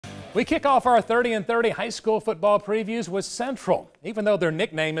We kick off our 30 and 30 high school football previews with Central. Even though their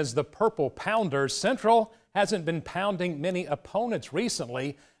nickname is the Purple Pounders, Central hasn't been pounding many opponents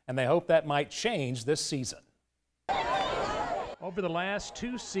recently, and they hope that might change this season. Over the last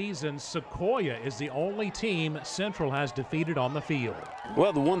 2 seasons, Sequoia is the only team Central has defeated on the field.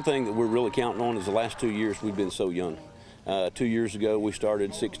 Well, the one thing that we're really counting on is the last 2 years we've been so young. 2 years ago we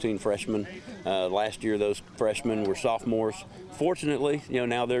started 16 freshmen. Last year those freshmen were sophomores. Fortunately,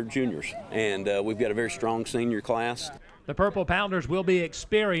 now they're juniors, and we've got a very strong senior class. The Purple Pounders will be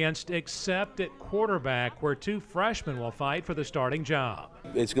experienced except at quarterback, where 2 freshmen will fight for the starting job.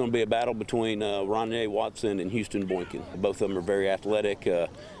 It's going to be a battle between Ronnie Watson and Houston Boykin. Both of them are very athletic,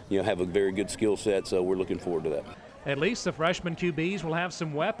 have a very good skill set, so we're looking forward to that. At least the freshman QBs will have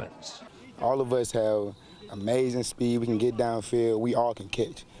some weapons. All of us have amazing speed. We can get downfield. We all can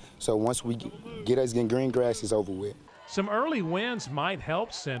catch. So once we get us in green grass, it's over with. Some early wins might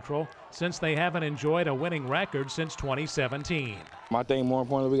help Central, since they haven't enjoyed a winning record since 2017. I think more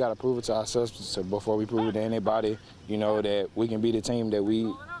importantly, we got to prove it to ourselves before we prove it to anybody, that we can be the team that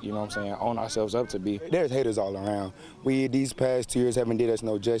we, own ourselves up to be. There's haters all around. These past 2 years haven't did us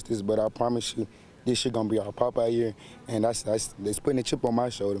no justice, but I promise you, this year gonna be our pop out year, and that's putting a chip on my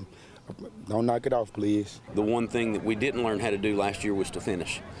shoulder. Don't knock it off, please. The one thing that we didn't learn how to do last year was to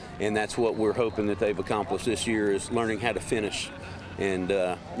finish, and that's what we're hoping that they've accomplished this year, is learning how to finish and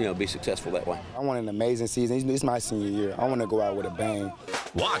be successful that way. I want an amazing season. It's my senior year. I want to go out with a bang.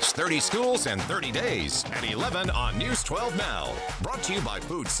 Watch 30 Schools and 30 Days at 11 on News 12 Now. Brought to you by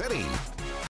Food City.